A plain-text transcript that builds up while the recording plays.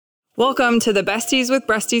Welcome to the Besties with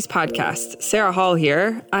Breasties podcast. Sarah Hall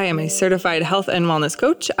here. I am a certified health and wellness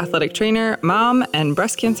coach, athletic trainer, mom, and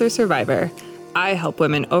breast cancer survivor. I help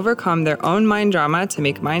women overcome their own mind drama to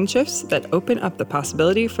make mind shifts that open up the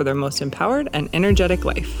possibility for their most empowered and energetic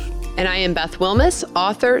life. And I am Beth Wilmus,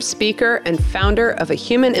 author, speaker, and founder of a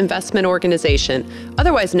human investment organization,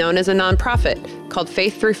 otherwise known as a nonprofit, called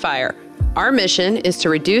Faith Through Fire. Our mission is to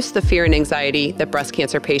reduce the fear and anxiety that breast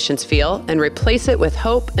cancer patients feel and replace it with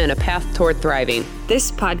hope and a path toward thriving.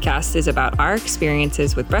 This podcast is about our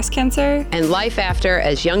experiences with breast cancer and life after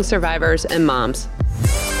as young survivors and moms.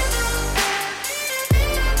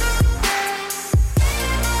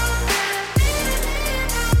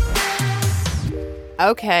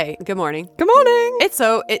 Okay, good morning. Good morning.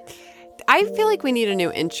 I feel like we need a new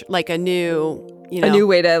a new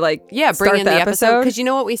way to bring start in the the episode. Because you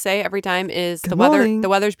know what we say every time is Good morning. The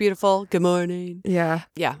weather's beautiful. Good morning. Yeah.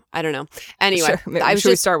 Yeah, I don't know. Anyway, Sure. Should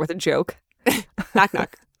we start with a joke? knock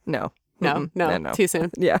knock. No. No, too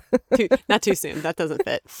soon. Yeah. Not too soon. That doesn't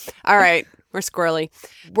fit. All right. We're squirrely.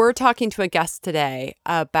 We're talking to a guest today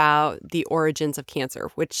about the origins of cancer,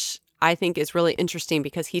 which I think is really interesting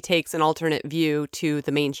because he takes an alternate view to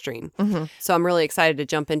the mainstream. Mm-hmm. So I'm really excited to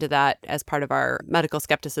jump into that as part of our medical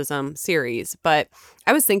skepticism series. But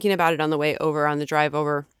I was thinking about it on the drive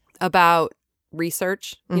over about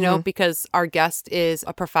research, you know, because our guest is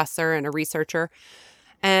a professor and a researcher.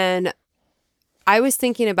 And I was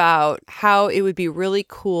thinking about how it would be really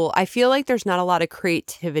cool. I feel like there's not a lot of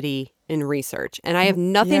creativity in research, and I have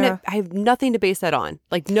nothing. I have nothing to base that on.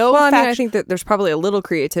 I think that there's probably a little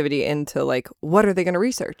creativity into what are they going to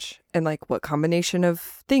research and what combination of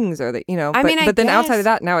things are they? But then outside of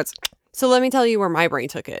that, now it's. So let me tell you where my brain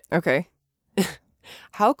took it. Okay.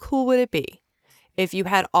 How cool would it be if you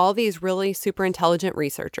had all these really super intelligent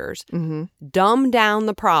researchers dumb down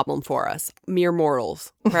the problem for us, mere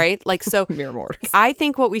mortals, right? Mere mortals. I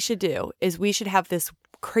think what we should do is we should have this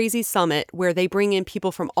crazy summit where they bring in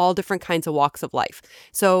people from all different kinds of walks of life.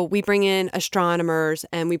 So we bring in astronomers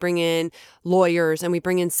and we bring in lawyers and we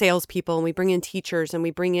bring in salespeople and we bring in teachers and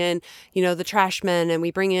we bring in, the trash men and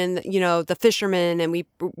we bring in, the fishermen and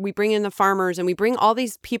we bring in the farmers and we bring all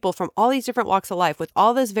these people from all these different walks of life with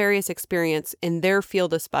all this various experience in their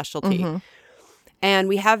field of specialty. Mm-hmm. And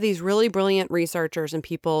we have these really brilliant researchers and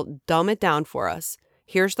people dumb it down for us.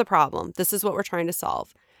 Here's the problem. This is what we're trying to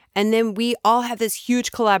solve. And then we all have this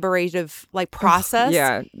huge collaborative process.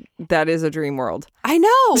 Yeah, that is a dream world. I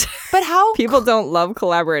know, but how people don't love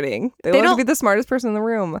collaborating. They want to be the smartest person in the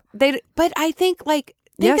room. But I think think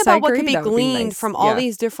about what could be gleaned from all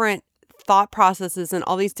these different thought processes and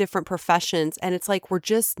all these different professions, and it's we're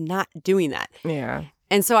just not doing that. Yeah.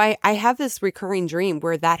 And so I have this recurring dream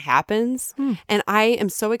where that happens. And I am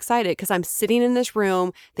so excited because I'm sitting in this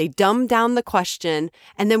room. They dumb down the question.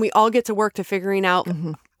 And then we all get to work to figuring out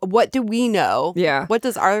what do we know? Yeah. What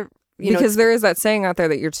does our, because there is that saying out there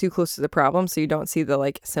that you're too close to the problem. So you don't see the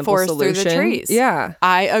simple forest solution. Through the trees. Yeah.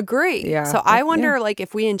 I agree. Yeah. So I wonder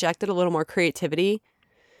if we injected a little more creativity,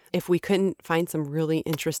 if we couldn't find some really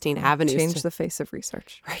interesting avenues. Change the face of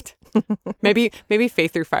research. Right. Maybe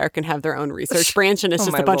Faith Through Fire can have their own research branch and it's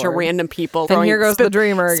just a bunch of random people. And here goes the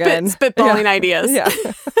dreamer again. Spitballing ideas. Yeah.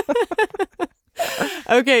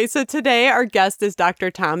 Okay, so today our guest is Dr.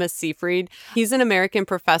 Thomas Seyfried. He's an American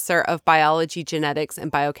professor of biology, genetics,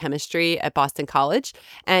 and biochemistry at Boston College.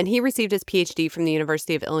 And he received his PhD from the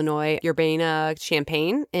University of Illinois,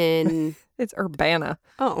 Urbana-Champaign in... It's Urbana.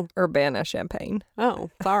 Oh. Urbana-Champaign. Oh,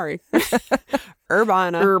 sorry.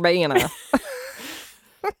 Urbana.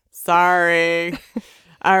 Sorry.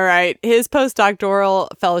 All right. His postdoctoral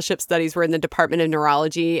fellowship studies were in the Department of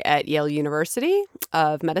Neurology at Yale University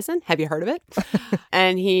of Medicine. Have you heard of it?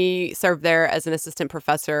 And he served there as an assistant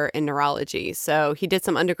professor in neurology. So he did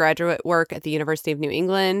some undergraduate work at the University of New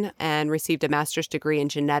England and received a master's degree in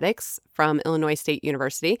genetics from Illinois State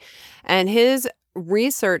University. And his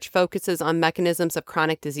research focuses on mechanisms of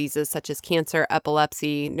chronic diseases such as cancer,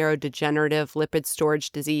 epilepsy, neurodegenerative, lipid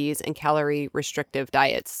storage disease, and calorie-restrictive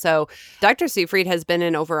diets. So Dr. Seyfried has been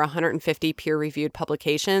in over 150 peer-reviewed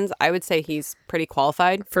publications. I would say he's pretty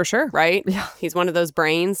qualified. For sure. Right? Yeah. He's one of those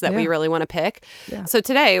brains that we really want to pick. Yeah. So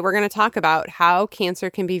today we're going to talk about how cancer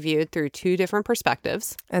can be viewed through two different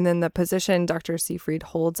perspectives. And then the position Dr. Seyfried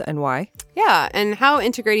holds and why. Yeah, and how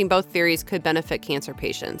integrating both theories could benefit cancer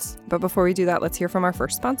patients. But before we do that, let's hear from our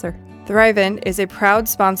first sponsor. Thrivent is a proud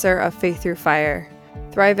sponsor of Faith Through Fire.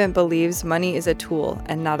 Thrivent believes money is a tool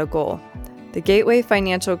and not a goal. The Gateway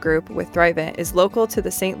Financial Group with Thrivent is local to the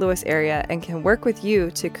St. Louis area and can work with you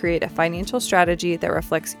to create a financial strategy that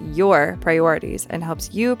reflects your priorities and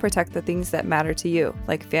helps you protect the things that matter to you,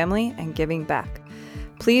 like family and giving back.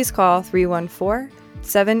 Please call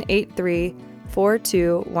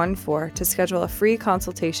 314-783-4214 to schedule a free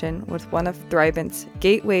consultation with one of Thrivent's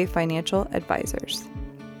Gateway Financial Advisors.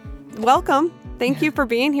 Welcome. Thank you for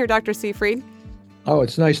being here, Dr. Seyfried. Oh,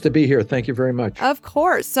 it's nice to be here. Thank you very much. Of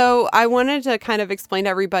course. So I wanted to kind of explain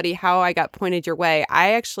to everybody how I got pointed your way.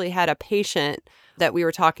 I actually had a patient that we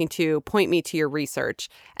were talking to point me to your research.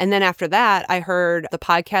 And then after that, I heard the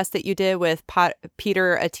podcast that you did with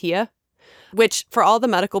Peter Attia, which for all the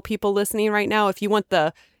medical people listening right now, if you want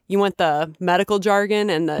the medical jargon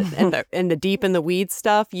and the deep in the weeds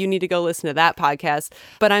stuff, you need to go listen to that podcast.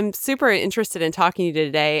 But I'm super interested in talking to you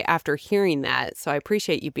today after hearing that. So I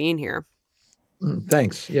appreciate you being here.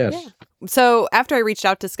 Thanks. Yes. Yeah. So after I reached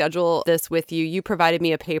out to schedule this with you, you provided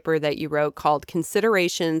me a paper that you wrote called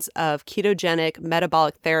Considerations of Ketogenic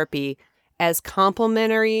Metabolic Therapy as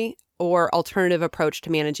Complementary or Alternative Approach to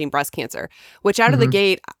Managing Breast Cancer, which out of the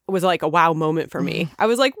gate was like a wow moment for me. I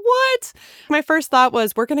was like, what? My first thought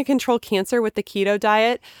was, we're going to control cancer with the keto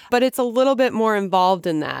diet, but it's a little bit more involved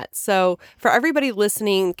in that. So for everybody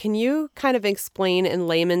listening, can you kind of explain in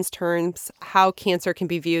layman's terms how cancer can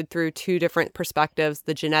be viewed through two different perspectives,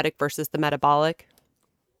 the genetic versus the metabolic?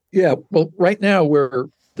 Yeah. Well, right now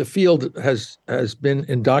the field has been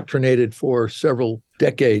indoctrinated for several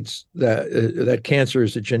decades that cancer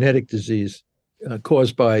is a genetic disease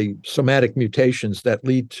caused by somatic mutations that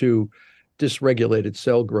lead to dysregulated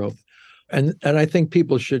cell growth. And I think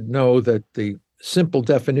people should know that the simple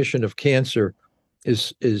definition of cancer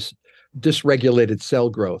is dysregulated cell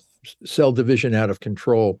growth, cell division out of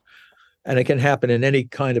control. And it can happen in any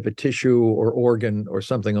kind of a tissue or organ or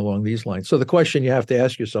something along these lines. So the question you have to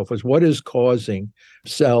ask yourself is, what is causing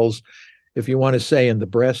cells, if you want to say in the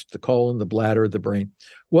breast, the colon, the bladder, the brain,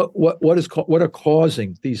 what are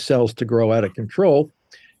causing these cells to grow out of control?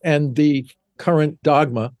 And the current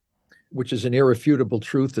dogma, which is an irrefutable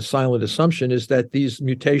truth, the silent assumption, is that these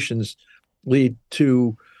mutations lead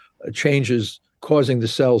to changes causing the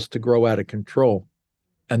cells to grow out of control.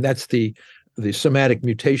 And that's the somatic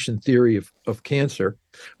mutation theory of cancer,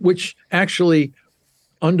 which actually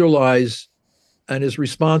underlies and is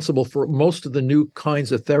responsible for most of the new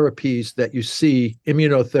kinds of therapies that you see,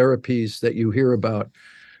 immunotherapies that you hear about.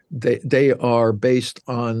 They are based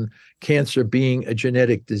on cancer being a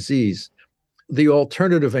genetic disease. The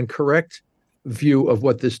alternative and correct view of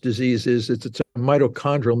what this disease is, it's a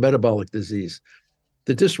mitochondrial metabolic disease.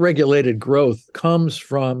 The dysregulated growth comes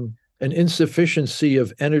from an insufficiency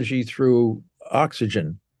of energy through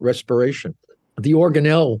oxygen respiration. The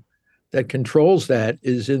organelle that controls that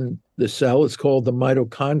is in the cell. It's called the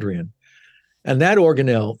mitochondrion. And that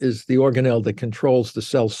organelle is the organelle that controls the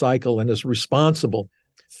cell cycle and is responsible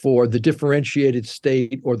for the differentiated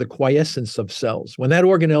state or the quiescence of cells. When that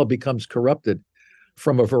organelle becomes corrupted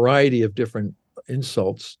from a variety of different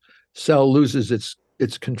insults, cell loses its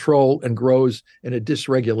control and grows in a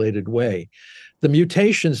dysregulated way. The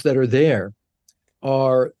mutations that are there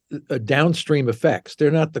are downstream effects. They're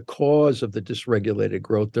not the cause of the dysregulated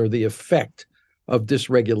growth. They're the effect of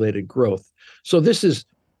dysregulated growth. So this is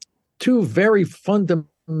two very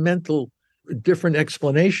fundamental different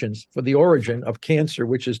explanations for the origin of cancer,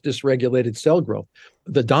 which is dysregulated cell growth.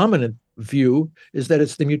 The dominant view is that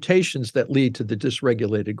it's the mutations that lead to the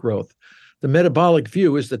dysregulated growth. The metabolic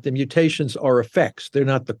view is that the mutations are effects. They're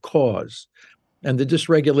not the cause. And the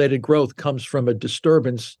dysregulated growth comes from a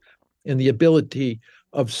disturbance in the ability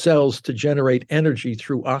of cells to generate energy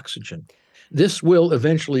through oxygen. This will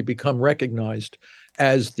eventually become recognized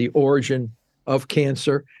as the origin of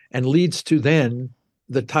cancer and leads to then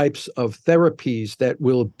the types of therapies that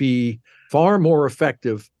will be far more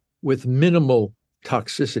effective with minimal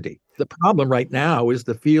toxicity. The problem right now is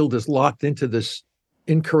the field is locked into this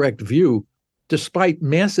incorrect view, despite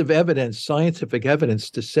massive evidence, scientific evidence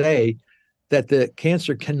to say that the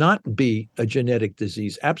cancer cannot be a genetic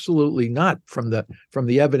disease. Absolutely not, from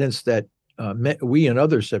the evidence that we and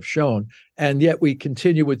others have shown. And yet we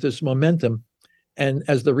continue with this momentum. And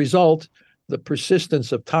as the result, the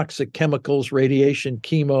persistence of toxic chemicals, radiation,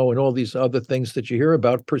 chemo, and all these other things that you hear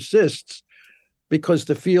about persists because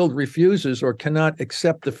the field refuses or cannot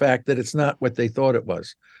accept the fact that it's not what they thought it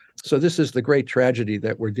was. So this is the great tragedy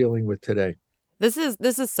that we're dealing with today. This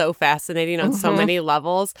is so fascinating on so many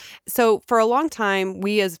levels. So for a long time,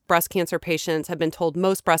 we as breast cancer patients have been told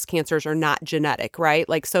most breast cancers are not genetic, right?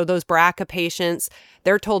 Like, so those BRCA patients,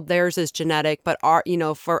 they're told theirs is genetic, but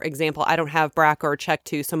for example, I don't have BRCA or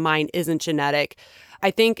CHEK2, so mine isn't genetic. I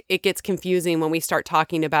think it gets confusing when we start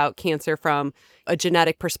talking about cancer from a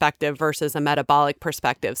genetic perspective versus a metabolic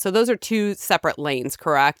perspective. So those are two separate lanes,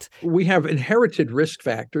 correct? We have inherited risk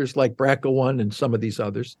factors like BRCA1 and some of these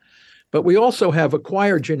others. But we also have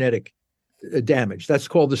acquired genetic damage. That's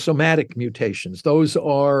called the somatic mutations. Those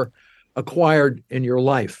are acquired in your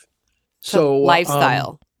life. So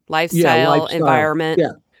lifestyle, yeah, lifestyle, environment.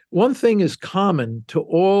 Yeah. One thing is common to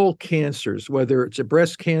all cancers, whether it's a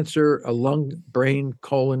breast cancer, a lung, brain,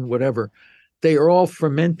 colon, whatever, they are all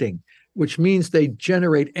fermenting, which means they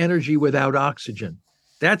generate energy without oxygen.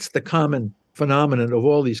 That's the common phenomenon of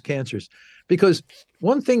all these cancers. Because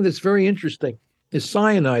one thing that's very interesting is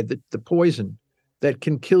cyanide, the poison that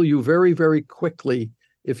can kill you very, very quickly.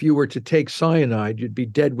 If you were to take cyanide, you'd be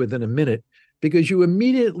dead within a minute because you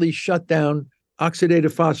immediately shut down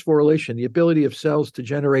oxidative phosphorylation, the ability of cells to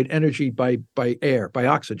generate energy by air, by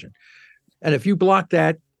oxygen. And if you block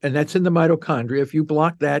that, and that's in the mitochondria, if you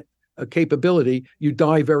block that capability, you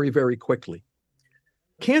die very, very quickly.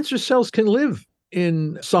 Cancer cells can live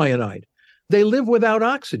in cyanide. They live without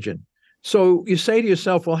oxygen. So you say to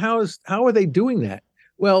yourself, well, how are they doing that?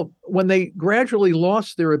 Well, when they gradually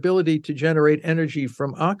lost their ability to generate energy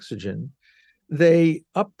from oxygen, they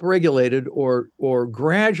upregulated or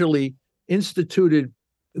gradually instituted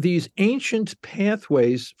these ancient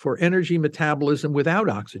pathways for energy metabolism without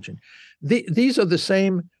oxygen. These are the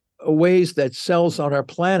same ways that cells on our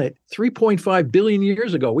planet 3.5 billion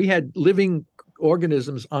years ago, we had living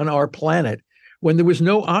organisms on our planet when there was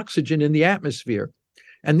no oxygen in the atmosphere.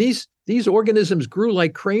 And these organisms grew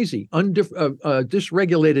like crazy,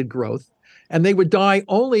 dysregulated growth, and they would die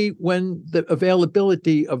only when the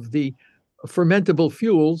availability of the fermentable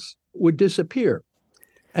fuels would disappear.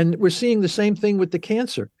 And we're seeing the same thing with the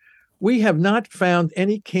cancer. We have not found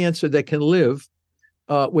any cancer that can live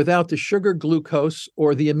without the sugar glucose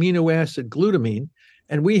or the amino acid glutamine.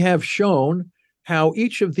 And we have shown how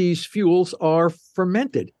each of these fuels are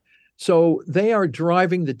fermented. So they are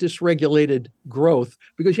driving the dysregulated growth,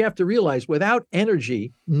 because you have to realize without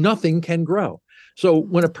energy, nothing can grow. So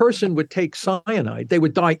when a person would take cyanide, they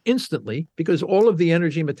would die instantly because all of the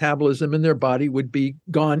energy metabolism in their body would be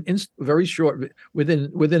gone very short,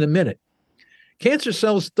 within a minute. Cancer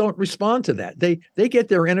cells don't respond to that. They get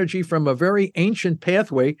their energy from a very ancient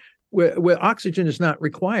pathway where oxygen is not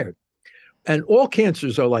required. And all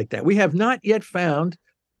cancers are like that. We have not yet found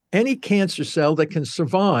any cancer cell that can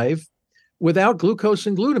survive without glucose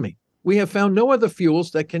and glutamine. We have found no other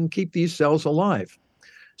fuels that can keep these cells alive.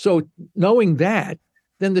 So knowing that,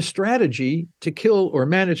 then the strategy to kill or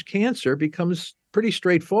manage cancer becomes pretty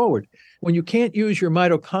straightforward. When you can't use your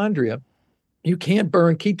mitochondria, you can't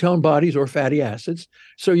burn ketone bodies or fatty acids,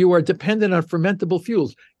 so you are dependent on fermentable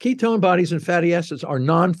fuels. Ketone bodies and fatty acids are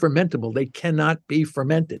non-fermentable. They cannot be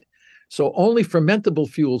fermented. So only fermentable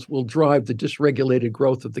fuels will drive the dysregulated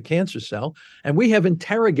growth of the cancer cell. And we have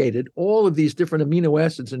interrogated all of these different amino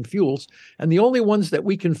acids and fuels, and the only ones that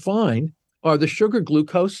we can find are the sugar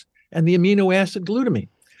glucose and the amino acid glutamine.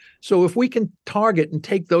 So if we can target and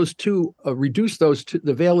take those two, reduce those two,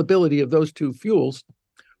 the availability of those two fuels,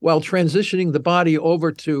 while transitioning the body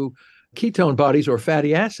over to ketone bodies or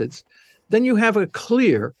fatty acids, then you have a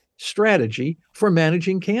clear strategy for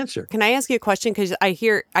managing cancer. Can I ask you a question? Because I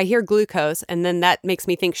hear glucose, and then that makes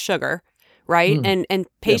me think sugar, right? And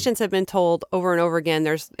patients have been told over and over again,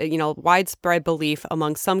 there's widespread belief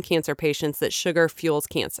among some cancer patients that sugar fuels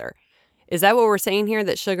cancer. Is that what we're saying here,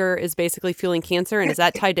 that sugar is basically fueling cancer? And is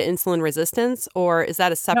that tied to insulin resistance, or is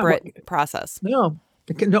that a separate process? No,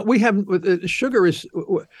 we haven't. Sugar is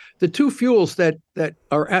the two fuels that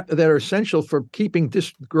are essential for keeping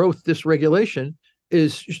growth dysregulation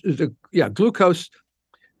is glucose.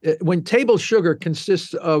 When table sugar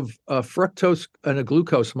consists of fructose and a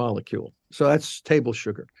glucose molecule, so that's table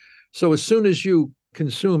sugar. So as soon as you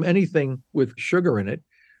consume anything with sugar in it,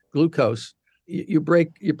 glucose, you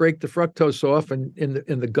break the fructose off, and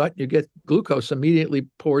in the gut you get glucose immediately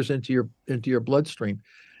pours into your bloodstream.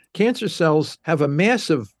 Cancer cells have a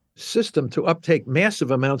massive system to uptake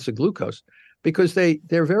massive amounts of glucose because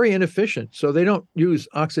they're very inefficient. So they don't use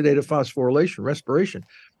oxidative phosphorylation, respiration.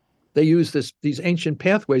 They use these ancient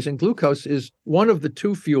pathways, and glucose is one of the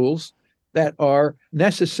two fuels that are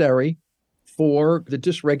necessary for the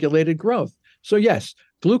dysregulated growth. So yes,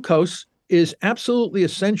 glucose is absolutely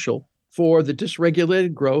essential for the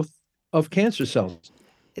dysregulated growth of cancer cells.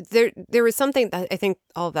 There was something that I think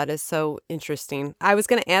all of that is so interesting. I was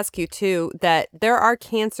going to ask you too that there are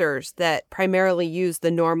cancers that primarily use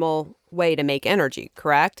the normal way to make energy,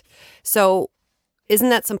 correct? So isn't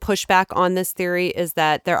that some pushback on this theory, is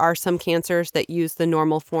that there are some cancers that use the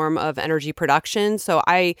normal form of energy production? So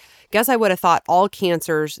I guess I would have thought all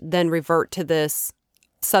cancers then revert to this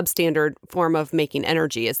substandard form of making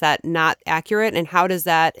energy. Is that not accurate? And how does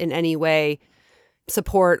that in any way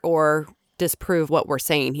support or disprove what we're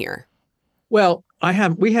saying here? Well,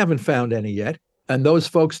 we haven't found any yet. And those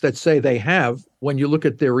folks that say they have, when you look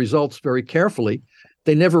at their results very carefully,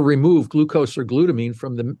 they never remove glucose or glutamine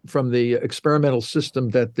from the experimental system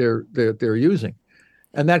that they're using.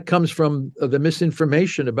 And that comes from the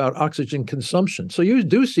misinformation about oxygen consumption. So you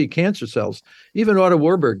do see cancer cells. Even Otto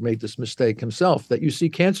Warburg made this mistake himself, that you see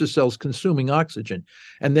cancer cells consuming oxygen.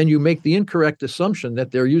 And then you make the incorrect assumption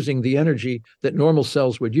that they're using the energy that normal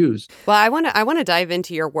cells would use. Well, I want to dive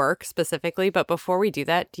into your work specifically. But before we do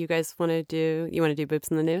that, do you guys want to do Boobs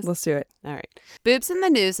in the News? Let's do it. All right. Boobs in the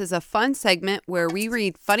News is a fun segment where we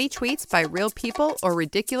read funny tweets by real people or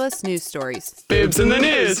ridiculous news stories. Boobs in the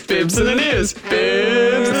News, boobs in the news,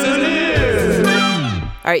 boobs in the news.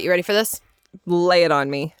 All right, you ready for this? Lay it on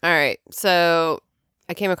me. All right. So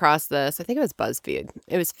I came across this. I think it was BuzzFeed.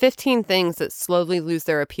 It was 15 things that slowly lose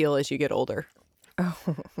their appeal as you get older. Oh,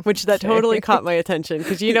 which that totally caught my attention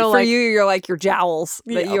because for you, you're like your jowls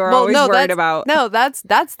that you're always worried about. No, that's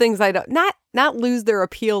things I don't not lose their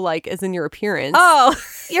appeal like as in your appearance. Oh,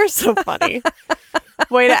 you're so funny.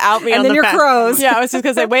 Way to out me and on then the your crows. Yeah, I was just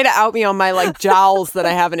gonna say way to out me on my like jowls that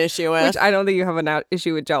I have an issue with. Which I don't think you have an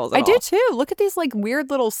issue with jowls. I do too. Look at these like weird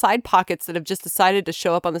little side pockets that have just decided to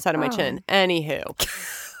show up on the side of my Oh. chin. Anywho.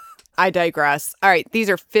 I digress. All right. These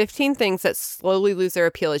are 15 things that slowly lose their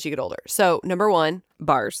appeal as you get older. So, number 1,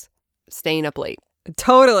 Bars. staying up late.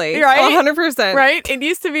 Totally. Right? 100%. Right? It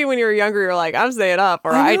used to be when you were younger, you're like, I'm staying up.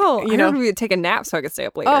 Or I know. you know. I would take a nap so I could stay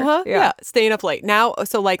up later. Uh-huh. Yeah. Staying up late. Now,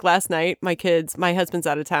 so like last night, my husband's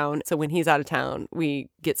out of town. So when he's out of town, we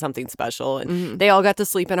get something special. And they all got to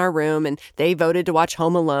sleep in our room and they voted to watch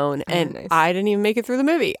Home Alone. And nice. I didn't even make it through the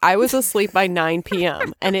movie. I was asleep by 9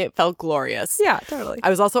 p.m. and it felt glorious. Yeah, totally.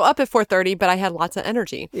 I was also up at 4:30, but I had lots of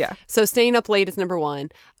energy. Yeah. So staying up late is number 1.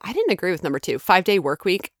 I didn't agree with number 2. 5-day work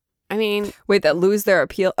week. I mean, Wait, that lose their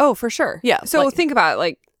appeal? Oh, for sure. Yeah, So like- think about it.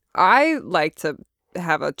 Like, I like to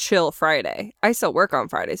have a chill Friday. I still work on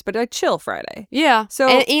Fridays, but I chill Friday. yeah. So-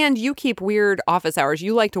 and you keep weird office hours.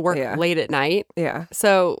 You like to work Yeah. late at night. Yeah.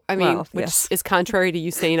 So, I mean, Well, which yes. is contrary to you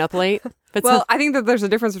staying up late. But Well, I think that there's a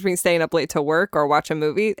difference between staying up late to work or watch a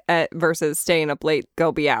movie versus staying up late,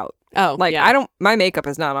 go be out. Like, yeah. my makeup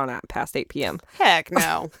is not on at past 8 p.m. Heck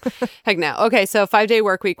no. Heck no. Okay, so 5-day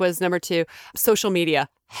work week was number 2. Social media.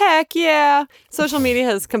 Heck yeah. Social media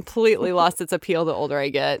has completely lost its appeal the older I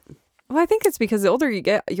get. Well, I think it's because the older you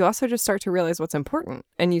get, you also just start to realize what's important.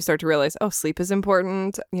 And you start to realize, oh, sleep is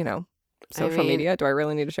important. You know, social mean- media. Do I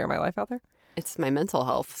really need to share my life out there? It's my mental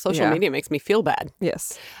health. Social Yeah. media makes me feel bad.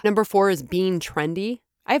 Yes. Number 4 is being trendy.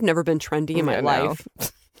 I've never been trendy in my Yeah, no. life.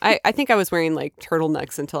 I think I was wearing like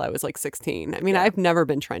turtlenecks until I was like 16. I mean, I've never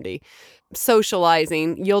been trendy.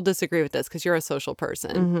 Socializing, you'll disagree with this because you're a social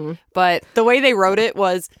person. Mm-hmm. But the way they wrote it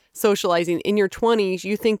was socializing. In your 20s,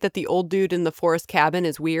 you think that the old dude in the forest cabin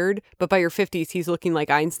is weird, but by your 50s, he's looking like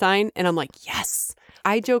Einstein. And I'm like, yes.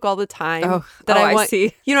 I joke all the time that I want.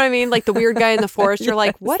 see. You know what I mean? Like the weird guy in the forest. You're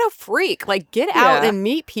like, Yes. what a freak! Like, get out Yeah. and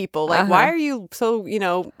meet people. Like, why are you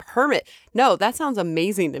so hermit? No, that sounds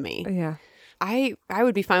amazing to me. Yeah. I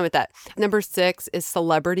would be fine with that. Number 6 is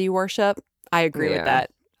celebrity worship. I agree with Yeah. that.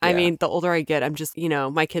 I Yeah. mean, the older I get, I'm just,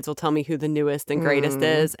 my kids will tell me who the newest and greatest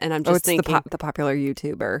is. And I'm just It's thinking, the popular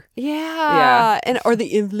YouTuber. yeah. Or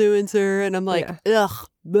the influencer. And I'm like, ugh,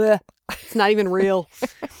 bleh. It's not even real.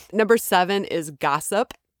 Number 7 is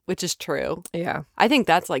gossip, which is true. Yeah. I think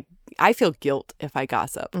that's like, I feel guilt if I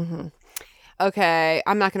gossip. Mm-hmm. Okay.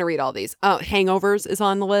 I'm not going to read all these. Oh, hangovers is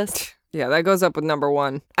on the list. Yeah, that goes up with number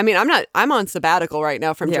 1. I mean, I'm on sabbatical right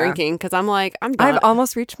now from Yeah. drinking because I'm like, I'm done. I've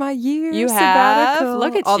almost reached my year. You have? sabbatical.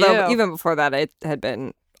 Look at Although you. even before that, it had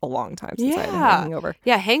been a long time since I had Yeah. a hangover.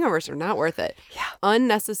 Yeah, hangovers are not worth it. Yeah.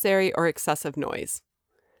 Unnecessary or excessive noise.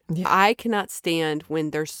 Yeah. I cannot stand when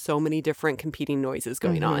there's so many different competing noises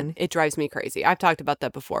going on. It drives me crazy. I've talked about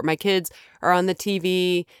that before. My kids are on the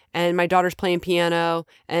TV and my daughter's playing piano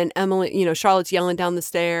and Emily, Charlotte's yelling down the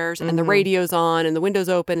stairs and the radio's on and the window's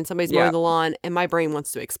open and somebody's mowing Yeah. the lawn and my brain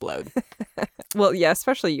wants to explode. Well, yeah,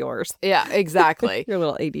 especially yours. Yeah, exactly. Your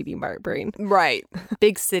little ADD brain. Right.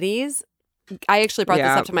 Big cities. I actually brought this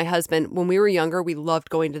Yeah. up to my husband. When we were younger, we loved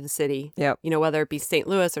going to the city. Yep. Whether it be St.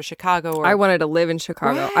 Louis or Chicago or I wanted to live in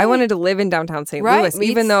Chicago. I Right. wanted to live in downtown St. Right. Louis, Me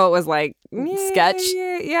even too. though it was like Sketch.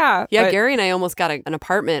 Yeah. Yeah, but Gary and I almost got an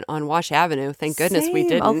apartment on Wash Avenue. Thank goodness we same,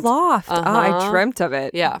 didn't. A loft. Oh, I Uh-huh. dreamt of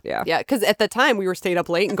it. Yeah. Yeah. Yeah. Because at the time we were staying up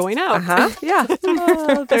late and going out. Uh-huh. Yeah.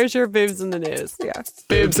 Oh, there's your boobs in the news. Yeah.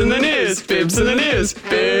 Boobs in the news, boobs in the news,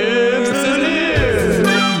 boobs in the news.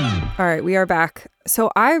 All right, we are back. So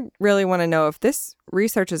I really want to know if this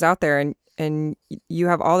research is out there and you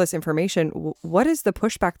have all this information, what is the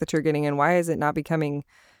pushback that you're getting and why is it not becoming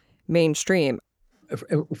mainstream?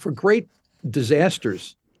 For great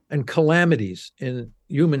disasters and calamities in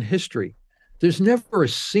human history, there's never a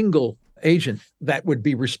single agent that would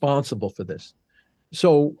be responsible for this.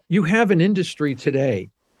 So you have an industry today,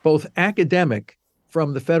 both academic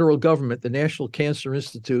from the federal government, the National Cancer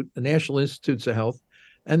Institute, the National Institutes of Health,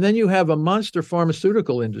 and then you have a monster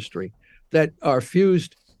pharmaceutical industry that are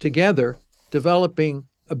fused together, developing,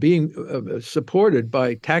 being supported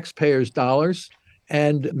by taxpayers' dollars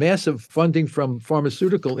and massive funding from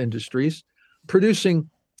pharmaceutical industries, producing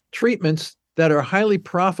treatments that are highly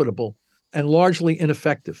profitable and largely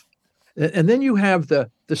ineffective. And then you have the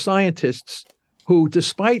scientists who,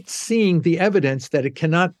 despite seeing the evidence that it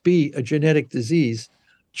cannot be a genetic disease,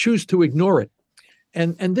 choose to ignore it.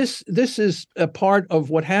 And this is a part of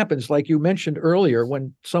what happens, like you mentioned earlier,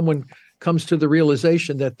 when someone comes to the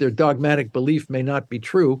realization that their dogmatic belief may not be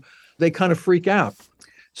true, they kind of freak out.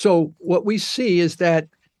 So what we see is that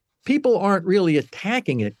people aren't really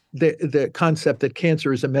attacking it, the concept that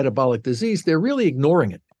cancer is a metabolic disease. They're really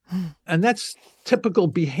ignoring it. And that's typical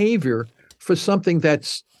behavior for something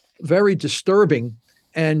that's very disturbing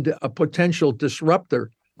and a potential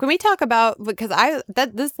disruptor. Can we talk about, because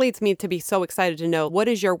this leads me to be so excited to know, what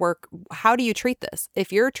is your work? How do you treat this?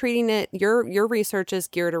 If you're treating it, your research is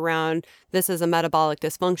geared around this as a metabolic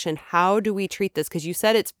dysfunction. How do we treat this? Because you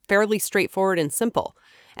said it's fairly straightforward and simple.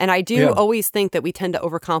 And I do always think that we tend to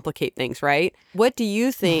overcomplicate things, right? What do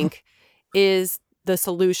you think is the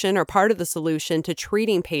solution or part of the solution to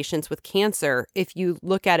treating patients with cancer if you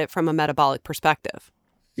look at it from a metabolic perspective?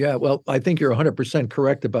 Yeah, well, I think you're 100%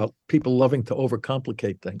 correct about people loving to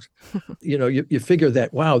overcomplicate things. You figure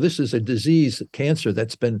that, wow, this is a disease, cancer,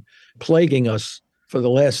 that's been plaguing us for the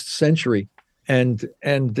last century and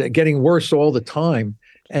getting worse all the time.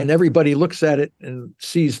 And everybody looks at it and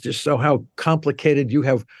sees just how complicated. You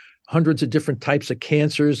have hundreds of different types of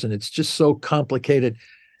cancers, and it's just so complicated.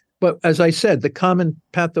 But as I said, the common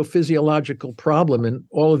pathophysiological problem in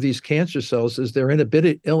all of these cancer cells is their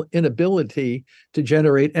inability to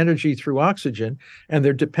generate energy through oxygen and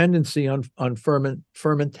their dependency on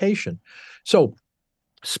fermentation. So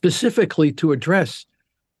specifically to address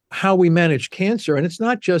how we manage cancer, and it's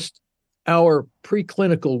not just our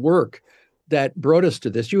preclinical work that brought us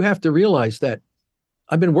to this. You have to realize that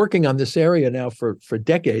I've been working on this area now for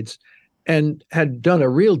decades, and had done a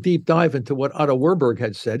real deep dive into what Otto Warburg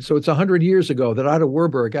had said. So it's 100 years ago that Otto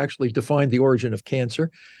Warburg actually defined the origin of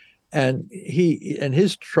cancer. And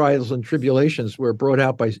his trials and tribulations were brought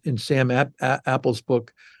out in Sam Appel's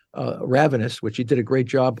book, Ravenous, which he did a great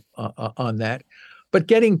job on that. But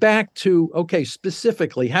getting back to,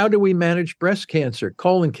 specifically, how do we manage breast cancer,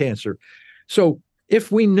 colon cancer? So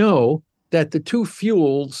if we know that the two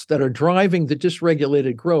fuels that are driving the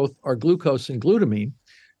dysregulated growth are glucose and glutamine,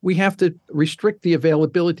 we have to restrict the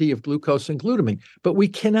availability of glucose and glutamine. But we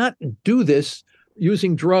cannot do this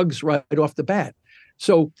using drugs right off the bat.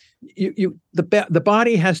 So the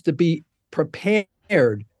body has to be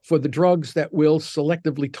prepared for the drugs that will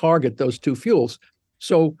selectively target those two fuels.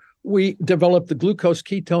 So we developed the glucose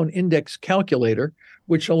ketone index calculator,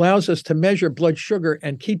 which allows us to measure blood sugar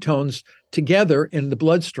and ketones together in the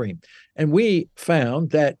bloodstream. And we found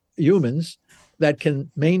that humans that can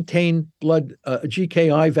maintain blood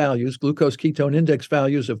GKI values, glucose ketone index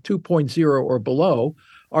values of 2.0 or below,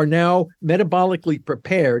 are now metabolically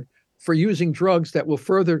prepared for using drugs that will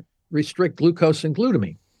further restrict glucose and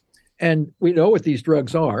glutamine. And we know what these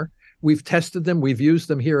drugs are. We've tested them. We've used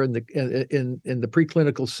them here in the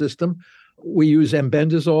preclinical system. We use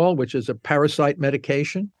embendazole, which is a parasite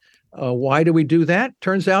medication. Why do we do that?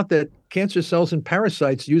 Turns out that cancer cells and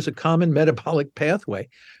parasites use a common metabolic pathway.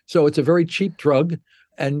 So it's a very cheap drug.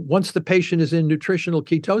 And once the patient is in nutritional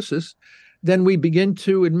ketosis, then we begin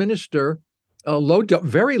to administer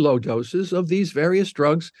very low doses of these various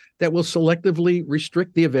drugs that will selectively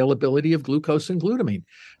restrict the availability of glucose and glutamine.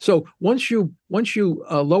 So once you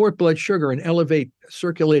lower blood sugar and elevate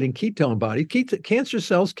circulating ketone bodies, cancer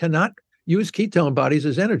cells cannot use ketone bodies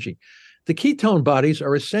as energy. The ketone bodies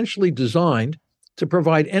are essentially designed to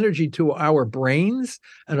provide energy to our brains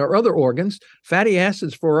and our other organs, fatty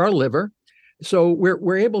acids for our liver. So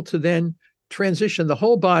we're able to then transition the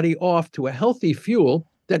whole body off to a healthy fuel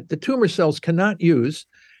that the tumor cells cannot use.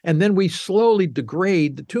 And then we slowly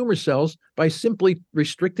degrade the tumor cells by simply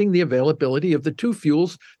restricting the availability of the two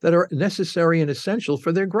fuels that are necessary and essential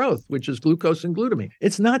for their growth, which is glucose and glutamine.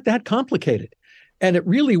 It's not that complicated. And it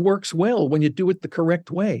really works well when you do it the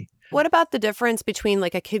correct way. What about the difference between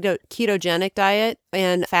like a ketogenic diet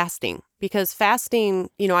and fasting? Because fasting,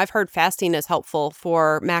 I've heard fasting is helpful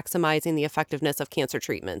for maximizing the effectiveness of cancer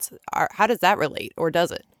treatments. How does that relate, or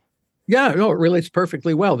does it? Yeah, no, it relates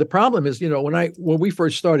perfectly well. The problem is, when we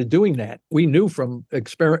first started doing that, we knew from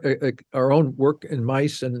our own work in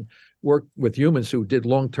mice and work with humans who did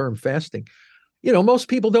long-term fasting. Most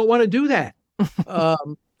people don't want to do that.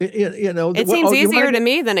 It seems easier to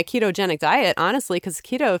me than a ketogenic diet, honestly, because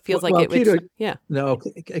keto feels like it would. Yeah. No,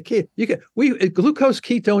 glucose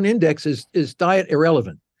ketone index is diet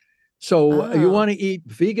irrelevant. So you want to eat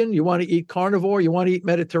vegan, you want to eat carnivore, you want to eat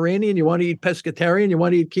Mediterranean, you want to eat pescatarian, you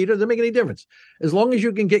want to eat keto, doesn't make any difference. As long as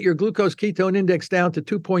you can get your glucose ketone index down to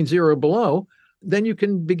 2.0 below, then you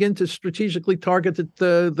can begin to strategically target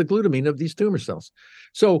the glutamine of these tumor cells.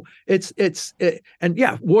 So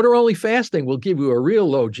water only fasting will give you a real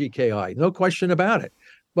low GKI, no question about it.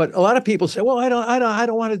 But a lot of people say, well, I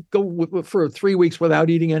don't want to go for 3 weeks without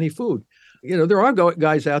eating any food. There are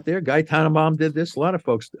guys out there. Guy Tannenbaum did this. A lot of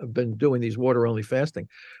folks have been doing these water only fasting.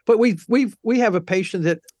 But we have a patient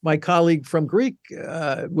that my colleague from Greek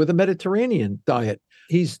with a Mediterranean diet.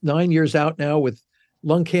 He's 9 years out now with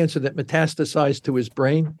lung cancer that metastasized to his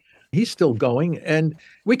brain. He's still going. And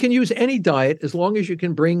we can use any diet as long as you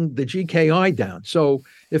can bring the GKI down. So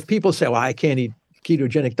if people say, well, I can't eat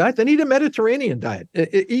ketogenic diet, then eat a Mediterranean diet.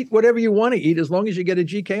 Eat whatever you want to eat as long as you get a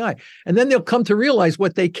GKI. And then they'll come to realize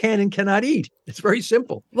what they can and cannot eat. It's very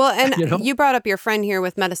simple. Well, and you brought up your friend here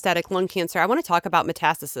with metastatic lung cancer. I want to talk about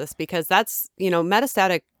metastasis because that's,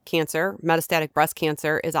 metastatic cancer, metastatic breast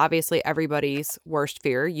cancer is obviously everybody's worst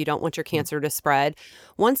fear. You don't want your cancer to spread.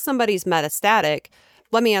 Once somebody's metastatic,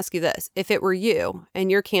 let me ask you this. If it were you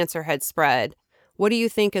and your cancer had spread, what do you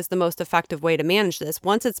think is the most effective way to manage this?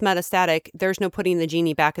 Once it's metastatic, there's no putting the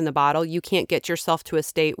genie back in the bottle. You can't get yourself to a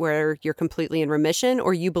state where you're completely in remission,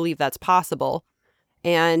 or you believe that's possible.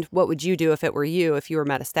 And what would you do if it were you, if you were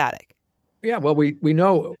metastatic? Yeah, well, we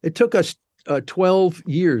know it took us 12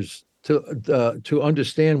 years to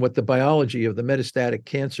understand what the biology of the metastatic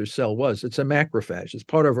cancer cell was. It's a macrophage. It's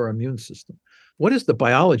part of our immune system. What is the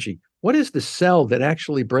biology? What is the cell that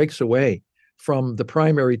actually breaks away from the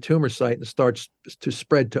primary tumor site and starts to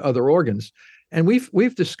spread to other organs? And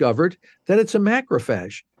we've discovered that it's a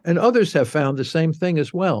macrophage, and others have found the same thing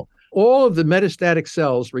as well. All of the metastatic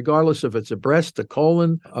cells, regardless if it's a breast, a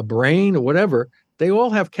colon, a brain, or whatever, they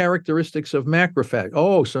all have characteristics of macrophage.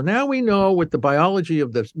 Oh, so now we know what the biology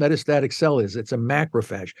of the metastatic cell is. It's a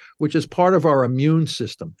macrophage, which is part of our immune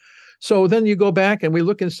system. So then you go back and we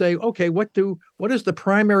look and say, okay, what is the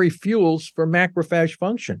primary fuels for macrophage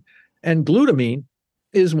function? And glutamine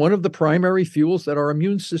is one of the primary fuels that our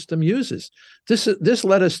immune system uses. This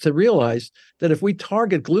led us to realize that if we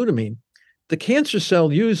target glutamine, the cancer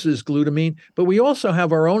cell uses glutamine, but we also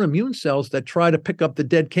have our own immune cells that try to pick up the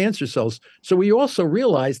dead cancer cells. So we also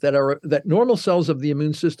realize that normal cells of the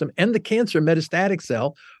immune system and the cancer metastatic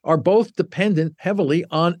cell are both dependent heavily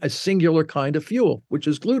on a singular kind of fuel, which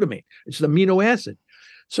is glutamine. It's an amino acid.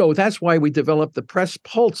 So that's why we developed the press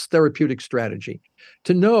pulse therapeutic strategy,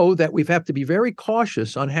 to know that we have to be very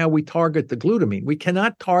cautious on how we target the glutamine. We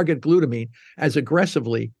cannot target glutamine as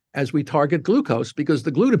aggressively as we target glucose, because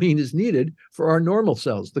the glutamine is needed for our normal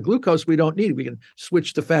cells. The glucose we don't need. We can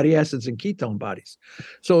switch to fatty acids and ketone bodies.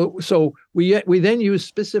 So we then use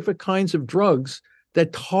specific kinds of drugs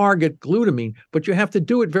that target glutamine, but you have to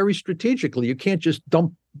do it very strategically. You can't just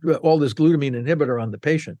dump all this glutamine inhibitor on the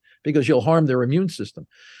patient because you'll harm their immune system.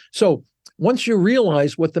 So once you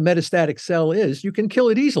realize what the metastatic cell is, you can kill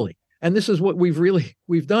it easily. And this is what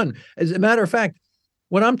we've done. As a matter of fact,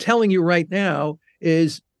 what I'm telling you right now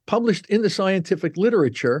is published in the scientific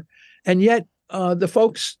literature, and yet the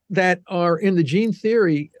folks that are in the gene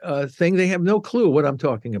theory thing, they have no clue what I'm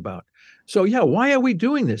talking about. So yeah, why are we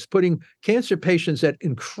doing this? Putting cancer patients at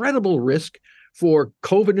incredible risk for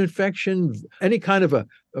COVID infection, any kind of a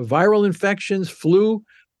viral infections, flu.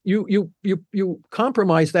 You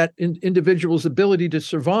compromise that individual's ability to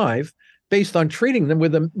survive based on treating them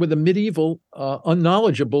with a medieval,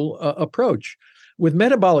 unknowledgeable approach. With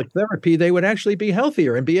metabolic therapy, they would actually be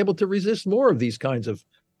healthier and be able to resist more of these kinds of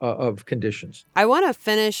conditions. I want to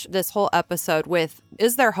finish this whole episode with,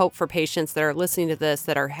 is there hope for patients that are listening to this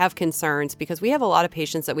that have concerns? Because we have a lot of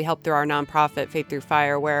patients that we help through our nonprofit, Faith Through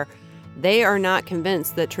Fire, where they are not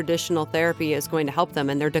convinced that traditional therapy is going to help them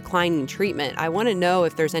and they're declining treatment. I want to know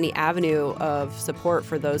if there's any avenue of support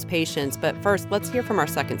for those patients. But first, let's hear from our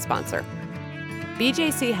second sponsor.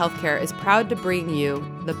 BJC Healthcare is proud to bring you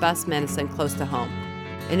the best medicine close to home.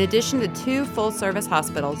 In addition to 2 full-service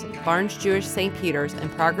hospitals, Barnes Jewish St. Peter's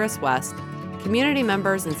and Progress West, community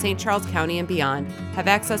members in St. Charles County and beyond have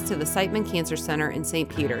access to the Siteman Cancer Center in St.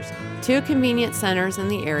 Peter's, 2 convenient centers in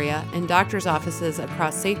the area, and doctor's offices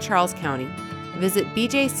across St. Charles County. Visit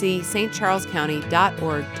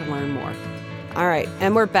bjcstcharlescounty.org to learn more. All right,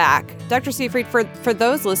 and we're back. Dr. Seyfried, for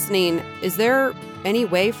those listening, is there any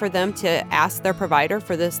way for them to ask their provider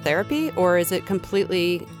for this therapy, or is it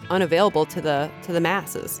completely unavailable to the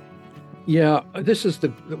masses? Yeah, this is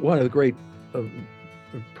one of the great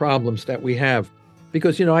problems that we have.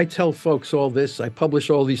 Because, I tell folks all this, I publish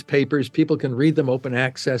all these papers, people can read them open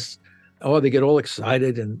access. Oh, they get all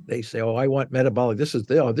excited and they say, oh, I want metabolic.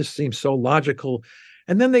 This seems so logical.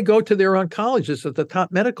 And then they go to their oncologists at the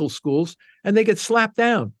top medical schools and they get slapped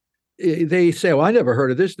down. They say, oh, I never heard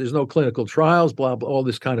of this. There's no clinical trials, blah, blah, all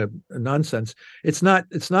this kind of nonsense. It's not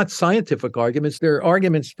scientific arguments. They're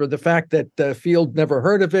arguments for the fact that the field never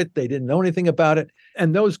heard of it. They didn't know anything about it.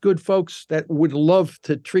 And those good folks that would love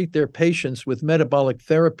to treat their patients with metabolic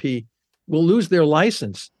therapy will lose their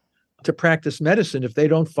license to practice medicine if they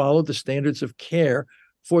don't follow the standards of care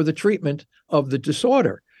for the treatment of the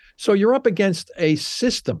disorder. So you're up against a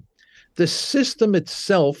system. The system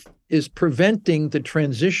itself is preventing the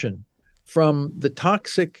transition from the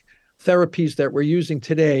toxic therapies that we're using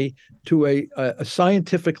today to a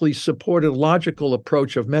scientifically supported logical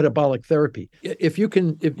approach of metabolic therapy. If you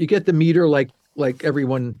get the meter like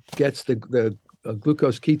everyone gets the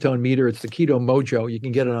glucose ketone meter, it's the Keto Mojo. You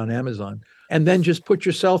can get it on Amazon, and then just put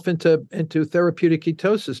yourself into therapeutic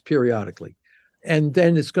ketosis periodically, and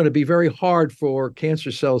then it's going to be very hard for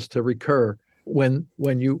cancer cells to recur when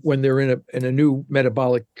they're in a new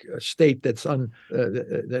metabolic state that's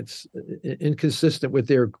inconsistent with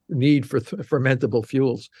their need for fermentable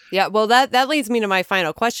fuels. Yeah, well, that leads me to my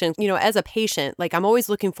final question. As a patient, I'm always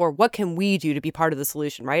looking for what can we do to be part of the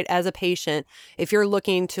solution, right? As a patient, if you're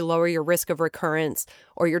looking to lower your risk of recurrence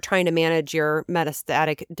or you're trying to manage your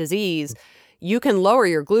metastatic disease, you can lower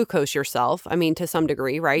your glucose yourself, to some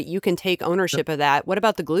degree, right? You can take ownership of that. What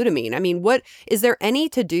about the glutamine? What is there any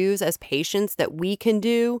to-dos as patients that we can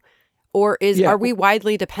do? Or are we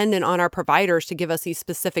widely dependent on our providers to give us these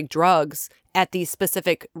specific drugs at these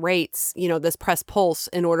specific rates, this press pulse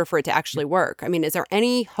in order for it to actually work? Is there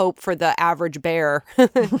any hope for the average bear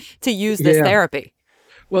to use this therapy?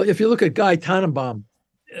 Well, if you look at Guy Tannenbaum,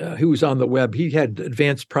 who was on the web, he had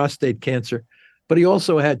advanced prostate cancer. But he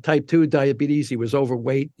also had type 2 diabetes. He was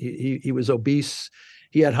overweight. He was obese.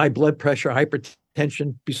 He had high blood pressure,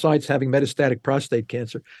 hypertension, besides having metastatic prostate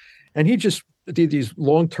cancer. And he just did these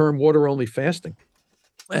long-term water-only fasting,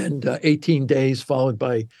 and 18 days followed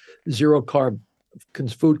by zero-carb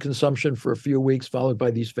food consumption for a few weeks, followed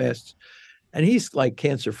by these fasts. And he's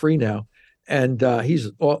cancer-free now. And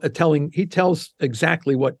he tells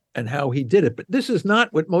exactly what and how he did it. But this is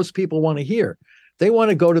not what most people want to hear. They want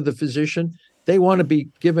to go to the physician. They want to be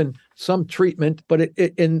given some treatment, but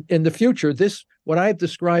in the future, what I've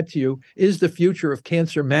described to you is the future of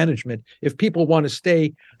cancer management if people want to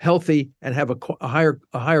stay healthy and have a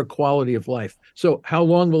higher quality of life. So how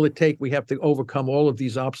long will it take? We have to overcome all of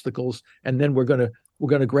these obstacles, and then we're going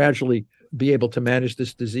to gradually be able to manage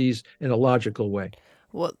this disease in a logical way.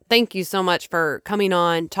 Well, thank you so much for coming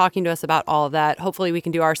on, talking to us about all of that. Hopefully we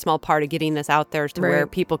can do our small part of getting this out there to where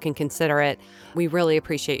people can consider it. We really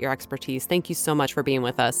appreciate your expertise. Thank you so much for being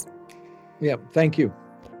with us. Yeah, thank you.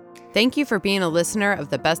 Thank you for being a listener of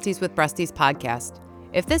the Besties with Breasties podcast.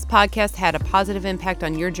 If this podcast had a positive impact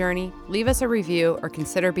on your journey, leave us a review or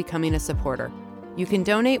consider becoming a supporter. You can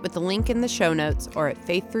donate with the link in the show notes or at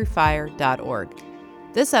faiththroughfire.org.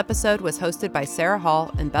 This episode was hosted by Sarah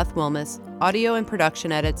Hall and Beth Wilmus, audio and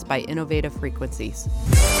production edits by Innovative Frequencies.